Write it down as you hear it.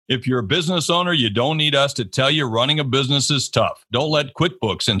If you're a business owner, you don't need us to tell you running a business is tough. Don't let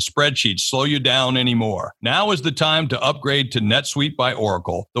QuickBooks and spreadsheets slow you down anymore. Now is the time to upgrade to NetSuite by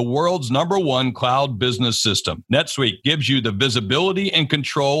Oracle, the world's #1 cloud business system. NetSuite gives you the visibility and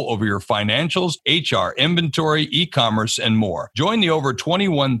control over your financials, HR, inventory, e-commerce, and more. Join the over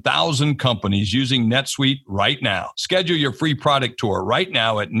 21,000 companies using NetSuite right now. Schedule your free product tour right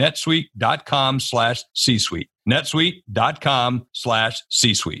now at netsuite.com/C-suite.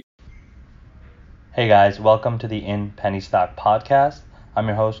 netsuite.com/C-suite. Hey guys, welcome to the In Penny Stock podcast. I'm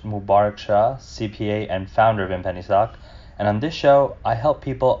your host Mubarak Shah, CPA and founder of In Penny Stock. And on this show, I help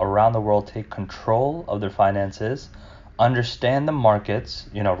people around the world take control of their finances, understand the markets,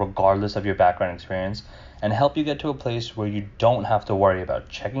 regardless of your background experience, and help you get to a place where you don't have to worry about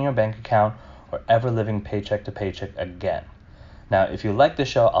checking your bank account or ever living paycheck to paycheck again. Now, if you like the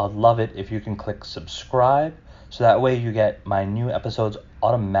show, I'd love it if you can click subscribe, so that way you get my new episodes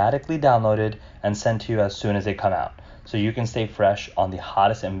automatically downloaded and sent to you as soon as they come out, so you can stay fresh on the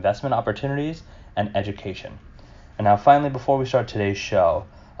hottest investment opportunities and education. And now finally, before we start today's show,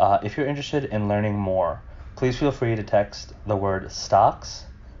 if you're interested in learning more, please feel free to text the word stocks,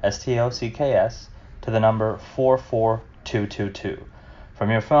 STOCKS, to the number 44222 from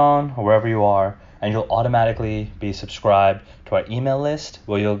your phone or wherever you are, and you'll automatically be subscribed to our email list,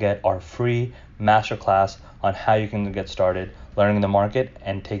 where you'll get our free masterclass on how you can get started learning the market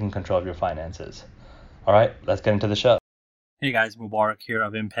and taking control of your finances. All right, let's get into the show. Hey guys, Mubarak here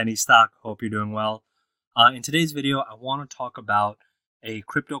of In Penny Stock. Hope you're doing well. In today's video, I want to talk about a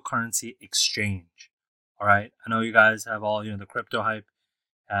cryptocurrency exchange. All right, I know you guys have all, the crypto hype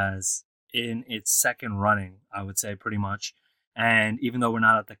as in its second running, I would say pretty much. And even though we're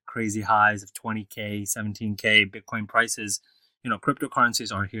not at the crazy highs of 20K, 17K Bitcoin prices,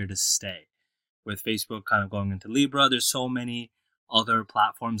 cryptocurrencies are here to stay. With Facebook kind of going into Libra, there's so many other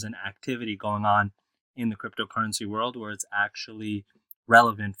platforms and activity going on in the cryptocurrency world where it's actually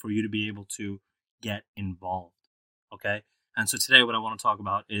relevant for you to be able to get involved. Okay? And so today what I want to talk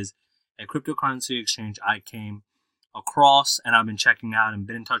about is a cryptocurrency exchange I came across and I've been checking out and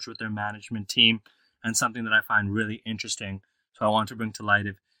been in touch with their management team, and something that I find really interesting. So I want to bring to light,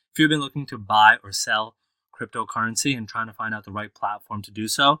 if you've been looking to buy or sell cryptocurrency and trying to find out the right platform to do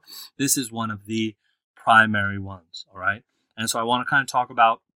so, this is one of the primary ones, all right? And so I want to kind of talk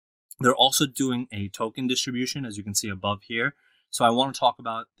about, they're also doing a token distribution, as you can see above here. So I want to talk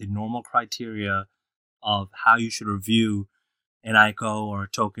about the normal criteria of how you should review an ICO or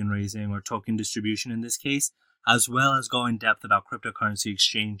token raising or token distribution in this case, as well as go in depth about cryptocurrency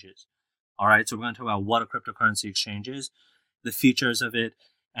exchanges. All right, so we're going to talk about what a cryptocurrency exchange is, the features of it,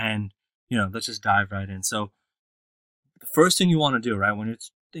 and let's just dive right in. So the first thing you want to do, right, when you're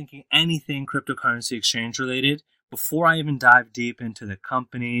thinking anything cryptocurrency exchange related, before I even dive deep into the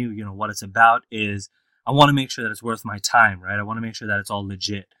company, what it's about, is I want to make sure that it's worth my time, right? I want to make sure that it's all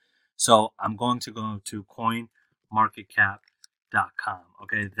legit. So I'm going to go to coinmarketcap.com.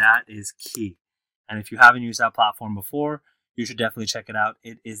 Okay, that is key. And if you haven't used that platform before, you should definitely check it out.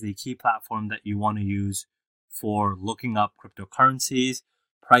 It is the key platform that you want to use for looking up cryptocurrencies,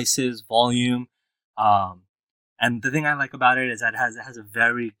 prices, volume. And the thing I like about it is that it has a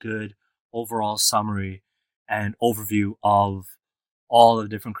very good overall summary and overview of all the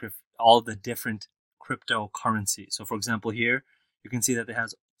different cryptocurrencies. So for example, here you can see that it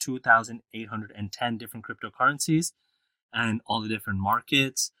has 2,810 different cryptocurrencies and all the different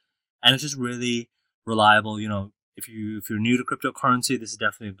markets. And it's just really reliable. If you're new to cryptocurrency, this is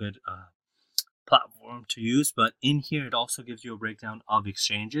definitely a good platform to use. But in here, it also gives you a breakdown of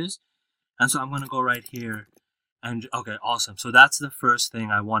exchanges. And so I'm going to go right here. And okay, awesome. So that's the first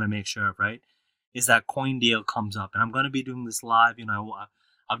thing I want to make sure of, right, is that CoinDeal comes up. And I'm going to be doing this live.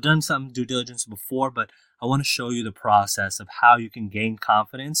 I've done some due diligence before, but I want to show you the process of how you can gain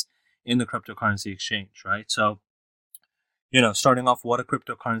confidence in the cryptocurrency exchange, right? So, starting off, what a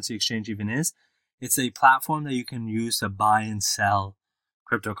cryptocurrency exchange even is, it's a platform that you can use to buy and sell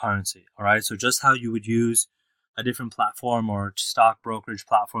cryptocurrency, all right? So just how you would use a different platform or stock brokerage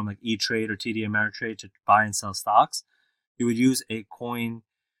platform like E-Trade or TD Ameritrade to buy and sell stocks, you would use a coin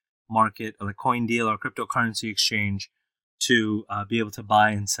market or a CoinDeal or cryptocurrency exchange to be able to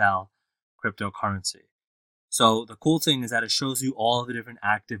buy and sell cryptocurrency. So the cool thing is that it shows you all of the different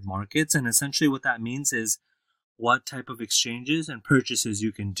active markets, and essentially what that means is what type of exchanges and purchases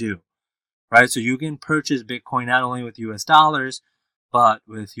you can do, right? So you can purchase Bitcoin not only with US dollars, but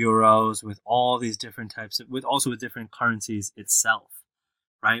with euros, with all these different types of, with different currencies itself,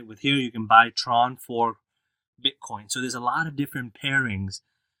 right? With here, you can buy Tron for Bitcoin. So there's a lot of different pairings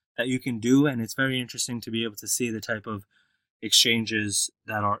that you can do, and it's very interesting to be able to see the type of exchanges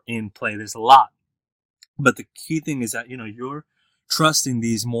that are in play. There's a lot. But the key thing is that, you're trusting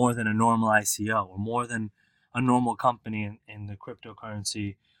these more than a normal ICO or more than a normal company in the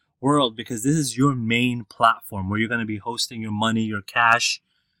cryptocurrency world, because this is your main platform where you're going to be hosting your money, your cash,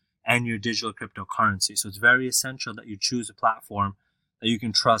 and your digital cryptocurrency. So it's very essential that you choose a platform that you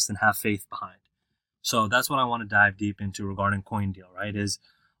can trust and have faith behind. So that's what I want to dive deep into regarding CoinDeal, right?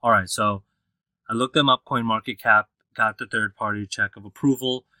 All right, so I looked them up, CoinMarketCap, got the third-party check of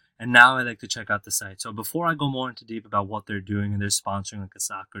approval, and now I like to check out the site. So before I go more into deep about what they're doing, and they're sponsoring like a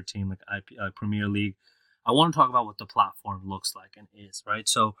soccer team, like Premier League, I want to talk about what the platform looks like and is, right?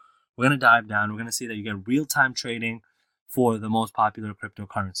 So we're going to dive down. We're going to see that you get real-time trading for the most popular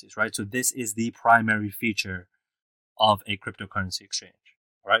cryptocurrencies, right? So this is the primary feature of a cryptocurrency exchange,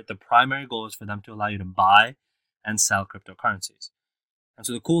 right? The primary goal is for them to allow you to buy and sell cryptocurrencies. And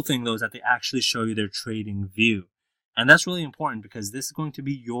so the cool thing, though, is that they actually show you their trading view. And that's really important because this is going to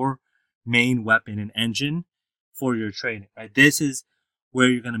be your main weapon and engine for your trading, right? This is where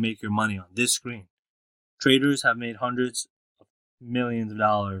you're going to make your money on this screen. Traders have made hundreds of millions of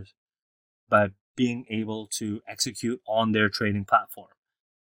dollars by being able to execute on their trading platform.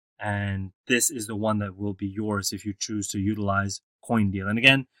 And this is the one that will be yours if you choose to utilize CoinDeal. And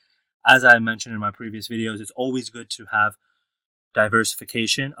again, as I mentioned in my previous videos, it's always good to have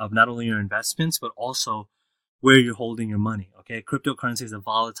diversification of not only your investments, but also where you're holding your money. Okay, cryptocurrency is a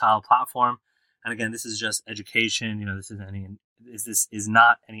volatile platform, and again, this is just education. This is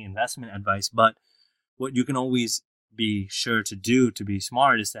not any investment advice, but what you can always be sure to do to be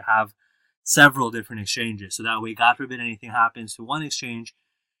smart is to have several different exchanges, so that way, God forbid anything happens to one exchange,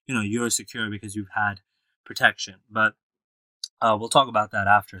 you're secure because you've had protection. But we'll talk about that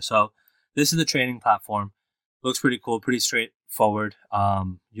after. So this is the trading platform. Looks pretty cool, pretty straightforward.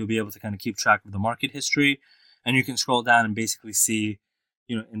 You'll be able to kind of keep track of the market history, and you can scroll down and basically see,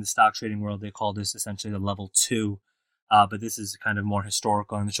 in the stock trading world, they call this essentially the level 2, but this is kind of more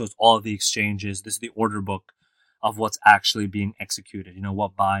historical, and it shows all of the exchanges. This is the order book of what's actually being executed,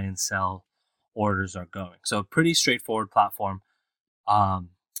 what buy and sell orders are going. So pretty straightforward platform.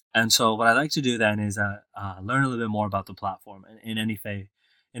 And so what I like to do then is learn a little bit more about the platform in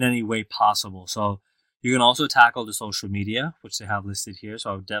any way possible. So you can also tackle the social media, which they have listed here.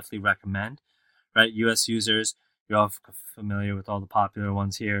 So I would definitely recommend, right? US users, you're all familiar with all the popular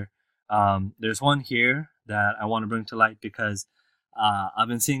ones here. There's one here that I want to bring to light because I've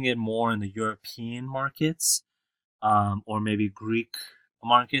been seeing it more in the European markets or maybe Greek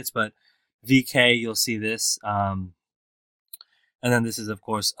markets, but VK, you'll see this. And then this is, of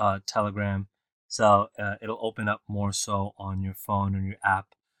course, Telegram. So it'll open up more so on your phone or your app.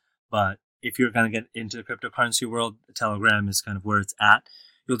 But if you're going to get into the cryptocurrency world, Telegram is kind of where it's at.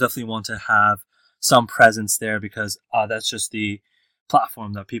 You'll definitely want to have some presence there because that's just the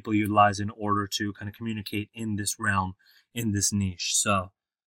platform that people utilize in order to kind of communicate in this realm, in this niche. So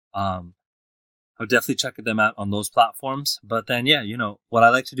I'll definitely check them out on those platforms. But then, what I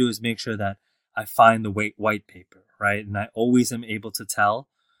like to do is make sure that I find the white paper, right? And I always am able to tell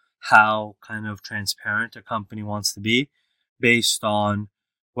how kind of transparent a company wants to be based on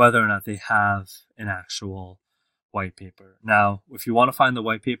whether or not they have an actual white paper. Now, if you want to find the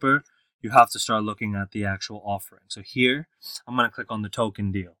white paper, you have to start looking at the actual offering. So here, I'm going to click on the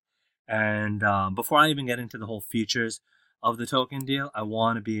token deal. And before I even get into the whole features of the token deal, I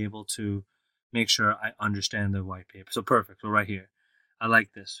want to be able to make sure I understand the white paper. So perfect. So right here, I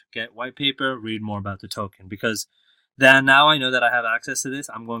like this. Get white paper, read more about the token, because then now I know that I have access to this.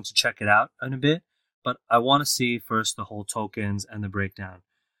 I'm going to check it out in a bit, but I want to see first the whole tokens and the breakdown.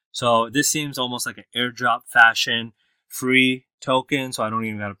 So this seems almost like an airdrop fashion, free token. So I don't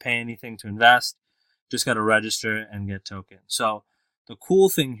even got to pay anything to invest. Just got to register and get tokens. So the cool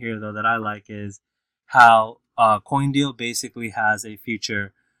thing here, though, that I like is how CoinDeal basically has a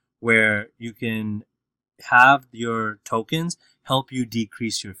feature where you can have your tokens help you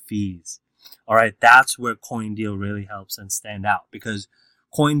decrease your fees. All right, that's where CoinDeal really helps and stand out, because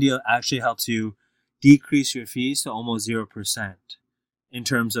CoinDeal actually helps you decrease your fees to almost 0% in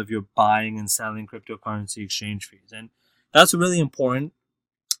terms of your buying and selling cryptocurrency exchange fees. And that's really important.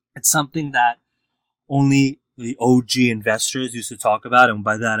 It's something that only the OG investors used to talk about. And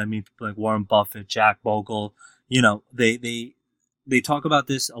by that, I mean people like Warren Buffett, Jack Bogle, they talk about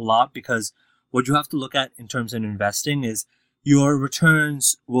this a lot, because what you have to look at in terms of investing is your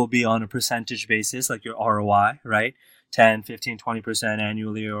returns will be on a percentage basis, like your ROI, right? 10, 15, 20%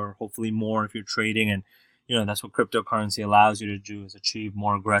 annually, or hopefully more if you're trading. And, that's what cryptocurrency allows you to do, is achieve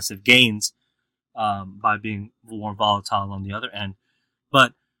more aggressive gains by being more volatile on the other end.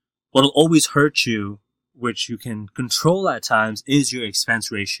 But what'll always hurt you which you can control at times, is your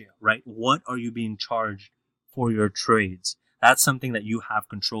expense ratio, right? What are you being charged for your trades? That's something that you have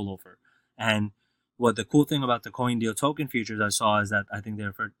control over. And what the cool thing about the CoinDeal token futures I saw is that I think they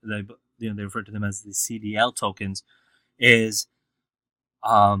refer to them as the CDL tokens, is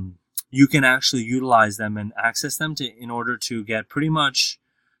you can actually utilize them and access them in order to get pretty much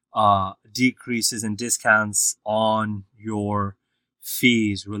decreases and discounts on your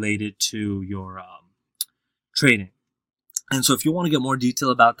fees related to your trading. And so if you want to get more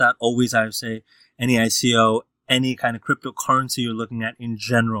detail about that, always I would say any ICO, any kind of cryptocurrency you're looking at in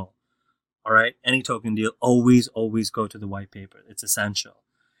general, all right, any token deal, always go to the white paper. It's essential.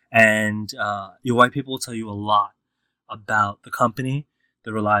 And your white paper will tell you a lot about the company,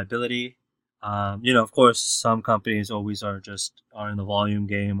 the reliability. Of course, some companies always are in the volume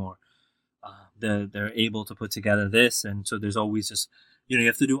game, or they're able to put together this. And so there's always just, you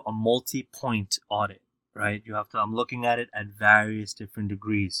have to do a multi-point audit, right? I'm looking at it at various different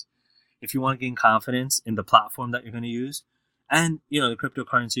degrees. If you want to gain confidence in the platform that you're going to use and, the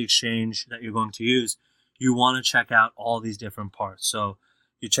cryptocurrency exchange that you're going to use, you want to check out all these different parts. So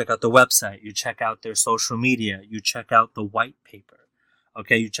you check out the website, you check out their social media, you check out the white paper.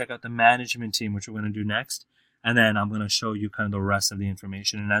 Okay, you check out the management team, which we're going to do next. And then I'm going to show you kind of the rest of the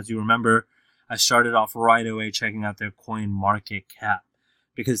information. And as you remember, I started off right away checking out their coin market cap,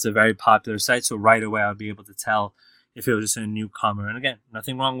 because it's a very popular site. So right away, I'll be able to tell if it was just a newcomer. And again,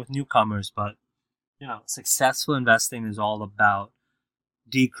 nothing wrong with newcomers, but successful investing is all about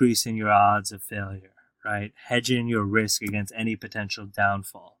decreasing your odds of failure, right? Hedging your risk against any potential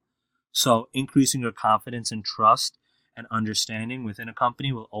downfall. So increasing your confidence and trust and understanding within a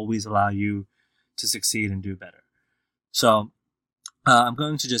company will always allow you to succeed and do better. So I'm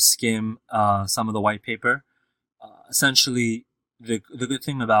going to just skim some of the white paper. Essentially, the good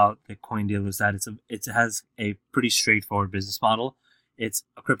thing about the CoinDeal is that it has a pretty straightforward business model. It's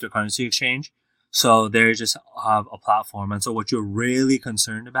a cryptocurrency exchange. So they just have a platform. And so what you're really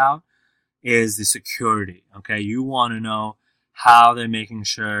concerned about is the security. Okay. You want to know how they're making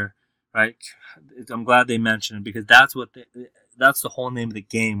sure, right? I'm glad they mentioned it, because that's the whole name of the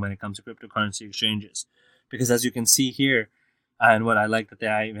game when it comes to cryptocurrency exchanges. Because as you can see here, and what I like that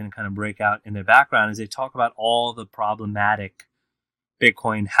they even kind of break out in their background, is they talk about all the problematic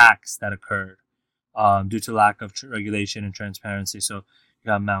Bitcoin hacks that occurred due to lack of regulation and transparency. So you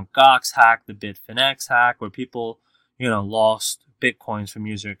got Mt. Gox hack, the Bitfinex hack, where people, lost Bitcoins from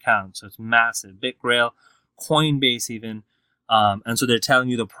user accounts. So it's massive. BitGrail, Coinbase even. And so they're telling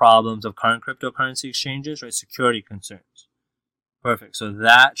you the problems of current cryptocurrency exchanges, right? Security concerns. Perfect. So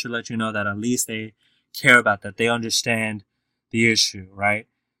that should let you know that at least they care about that. They understand the issue, right?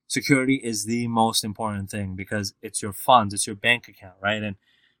 Security is the most important thing, because it's your funds, it's your bank account, right? And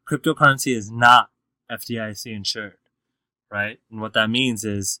cryptocurrency is not FDIC insured, right? And what that means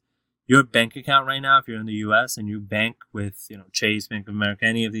is your bank account right now, if you're in the US and you bank with, Chase, Bank of America,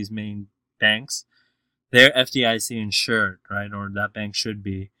 any of these main banks, they're FDIC insured, right? Or that bank should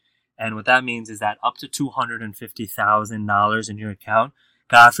be. And what that means is that up to $250,000 in your account,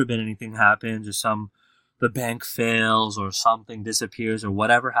 God forbid anything happens, or the bank fails or something disappears or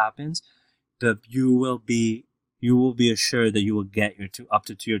whatever happens, you will be assured that you will get up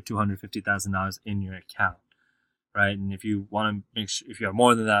to your $250,000 in your account, right? And if you want to make sure, if you have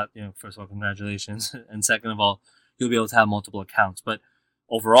more than that, first of all, congratulations, and second of all, you'll be able to have multiple accounts. But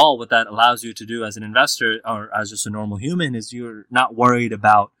overall, what that allows you to do as an investor or as just a normal human is you're not worried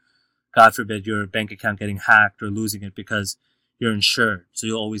about, God forbid, your bank account getting hacked or losing it, because you're insured, so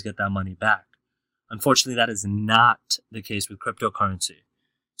you'll always get that money back. Unfortunately, that is not the case with cryptocurrency.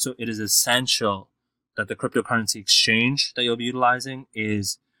 So it is essential that the cryptocurrency exchange that you'll be utilizing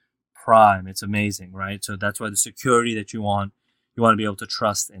is prime. It's amazing, right? So that's why the security that you want to be able to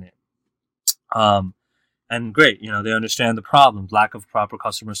trust in it. And great, they understand the problems, lack of proper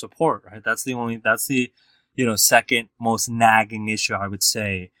customer support, right? That's the second most nagging issue, I would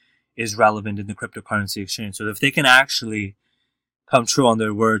say, is relevant in the cryptocurrency exchange. So if they can actually come true on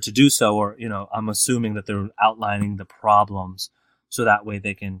their word to do so, or, I'm assuming that they're outlining the problems so that way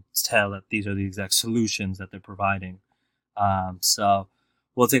they can tell that these are the exact solutions that they're providing. So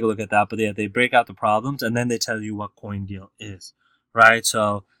we'll take a look at that. But yeah, they break out the problems and then they tell you what CoinDeal is, right?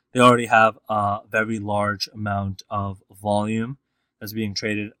 So they already have a very large amount of volume that's being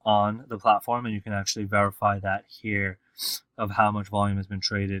traded on the platform, and you can actually verify that here of how much volume has been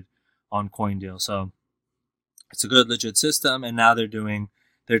traded on CoinDeal. So it's a good, legit system, and now they're doing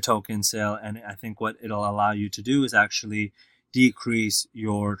their token sale, and I think what it'll allow you to do is actually decrease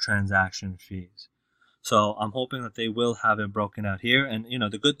your transaction fees. So I'm hoping that they will have it broken out here, and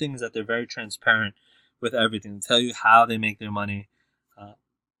the good thing is that they're very transparent with everything. They tell you how they make their money.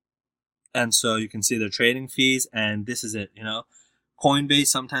 And so you can see their trading fees, and this is it. Coinbase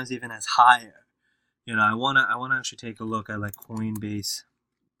sometimes even has higher. I wanna actually take a look at like Coinbase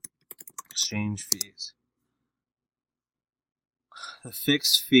exchange fees. The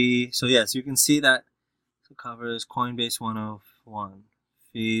fixed fee. So yes, you can see that it covers Coinbase 101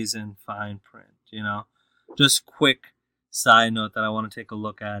 fees and fine print. Just quick side note that I want to take a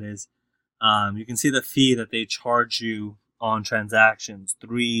look at is you can see the fee that they charge you on transactions,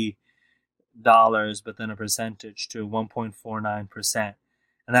 $3, but then a percentage to 1.49%.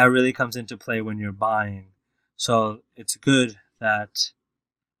 And that really comes into play when you're buying. So it's good that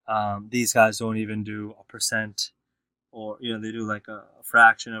these guys don't even do a percent, or they do like a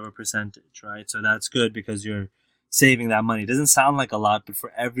fraction of a percentage, right? So that's good because you're saving that money. It doesn't sound like a lot, but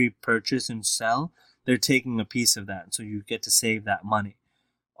for every purchase and sell, they're taking a piece of that. So you get to save that money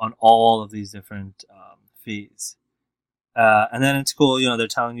on all of these different fees. And then it's cool, they're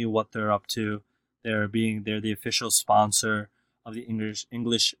telling you what they're up to. They're the official sponsor of the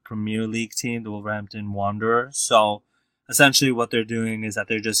English Premier League team, the Wolverhampton Wanderers. So essentially what they're doing is that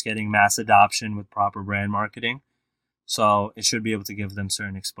they're just getting mass adoption with proper brand marketing. So it should be able to give them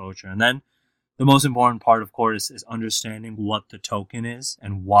certain exposure. And then the most important part, of course, is understanding what the token is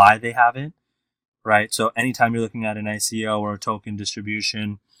and why they have it, right? So anytime you're looking at an ICO or a token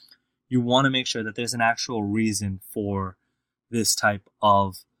distribution, you want to make sure that there's an actual reason for this type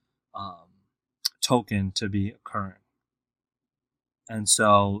of token to be occurring. And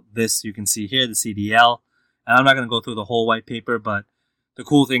so this, you can see here, the CDL. And I'm not going to go through the whole white paper, but the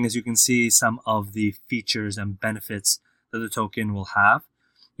cool thing is you can see some of the features and benefits that the token will have.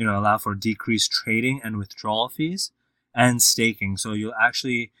 Allow for decreased trading and withdrawal fees and staking. So you'll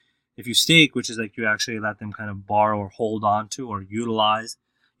actually, if you stake, which is like you actually let them kind of borrow or hold on to or utilize,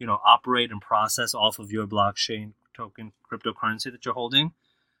 operate and process off of your blockchain token cryptocurrency that you're holding,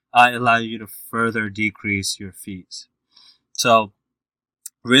 allow you to further decrease your fees. So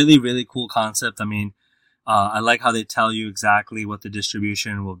really, really cool concept. I mean, I like how they tell you exactly what the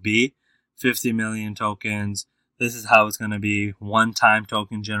distribution will be. 50 million tokens. This is how it's going to be. One-time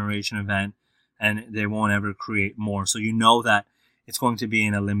token generation event, and they won't ever create more. So you know that it's going to be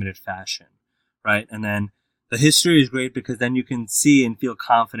in a limited fashion, right? And then the history is great because then you can see and feel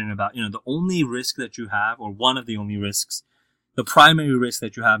confident about, the only risk that you have, or one of the only risks, the primary risk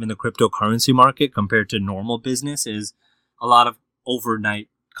that you have in the cryptocurrency market compared to normal business is a lot of overnight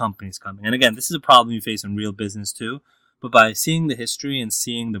companies coming. And again, this is a problem you face in real business too. But by seeing the history and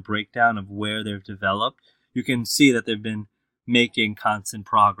seeing the breakdown of where they've developed, you can see that they've been making constant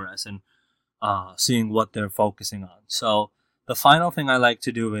progress and seeing what they're focusing on. So the final thing I like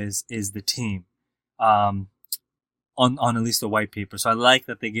to do is the team on at least the white paper. So I like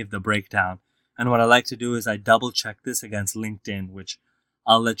that they give the breakdown. And what I like to do is I double check this against LinkedIn, which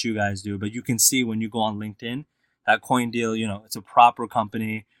I'll let you guys do. But you can see when you go on LinkedIn that CoinDeal, it's a proper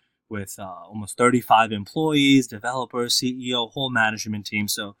company with almost 35 employees, developers, CEO, whole management team.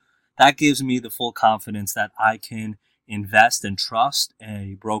 So that gives me the full confidence that I can invest and trust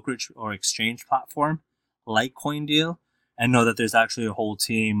a brokerage or exchange platform like CoinDeal and know that there's actually a whole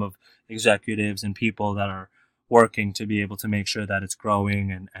team of executives and people that are working to be able to make sure that it's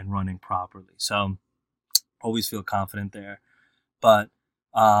growing and running properly. So always feel confident there. But,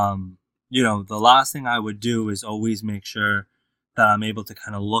 the last thing I would do is always make sure that I'm able to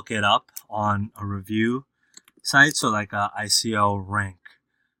kind of look it up on a review site. So like a ICO rank.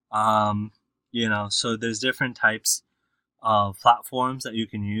 So there's different types of platforms that you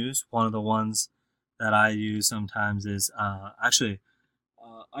can use. One of the ones that I use sometimes is ICO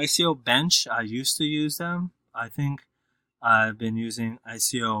Bench. I used to use them. I think I've been using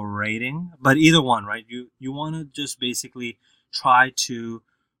ICO Rating, but either one, right? You want to just basically try to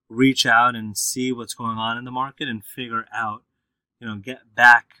reach out and see what's going on in the market and figure out, get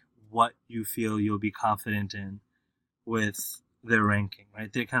back what you feel you'll be confident in with their ranking,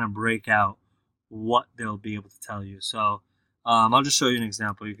 right? They kind of break out what they'll be able to tell you. So I'll just show you an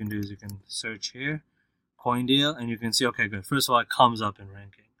example. You can do is you can search here, CoinDeal, and you can see, okay, good. First of all, it comes up in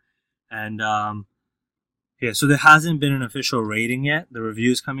ranking. And so there hasn't been an official rating yet. The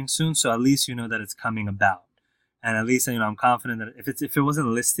review is coming soon, so at least you know that it's coming about. And at least, I'm confident that if it wasn't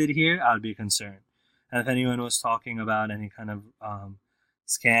listed here, I'd be concerned. And if anyone was talking about any kind of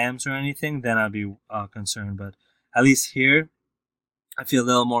scams or anything, then I'd be concerned. But at least here, I feel a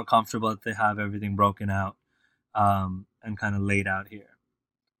little more comfortable that they have everything broken out and kind of laid out here.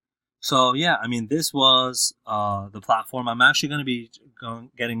 So yeah, this was the platform. I'm actually going to be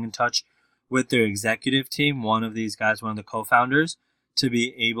getting in touch with their executive team, one of these guys, one of the co-founders, to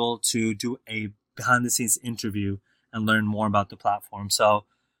be able to do a behind the scenes interview and learn more about the platform. So,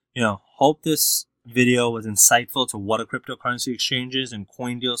 hope this video was insightful to what a cryptocurrency exchange is, and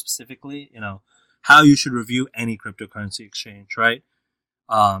CoinDeal specifically, how you should review any cryptocurrency exchange, right?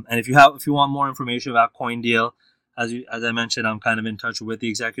 And if you want more information about CoinDeal, as I mentioned, I'm kind of in touch with the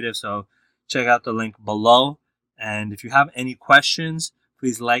executive, so check out the link below. And if you have any questions,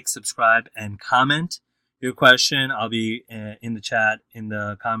 please like, subscribe, and comment your question. I'll be in the chat, in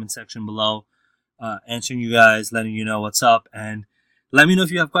the comment section below, answering you guys, letting you know what's up. And let me know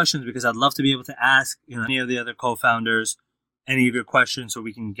if you have questions, because I'd love to be able to ask any of the other co-founders any of your questions so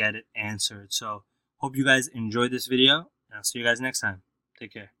we can get it answered. So hope you guys enjoyed this video, and I'll see you guys next time.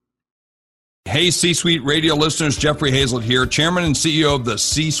 Take care. Hey, C-Suite radio listeners, Jeffrey Hazlett here, Chairman and CEO of the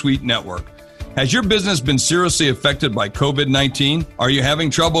C-Suite Network. Has your business been seriously affected by COVID-19? Are you having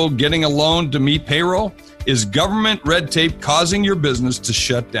trouble getting a loan to meet payroll? Is government red tape causing your business to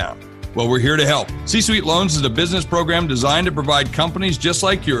shut down? Well, we're here to help. C-Suite Loans is a business program designed to provide companies just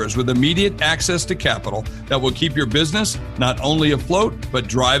like yours with immediate access to capital that will keep your business not only afloat, but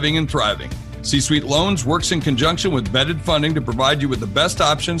driving and thriving. C-Suite Loans works in conjunction with vetted funding to provide you with the best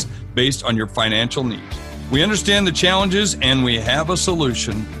options based on your financial needs. We understand the challenges, and we have a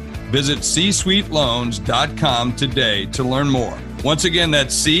solution. Visit csuiteloans.com today to learn more. Once again,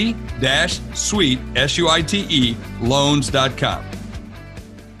 that's C-suite, S-U-I-T-E, loans.com.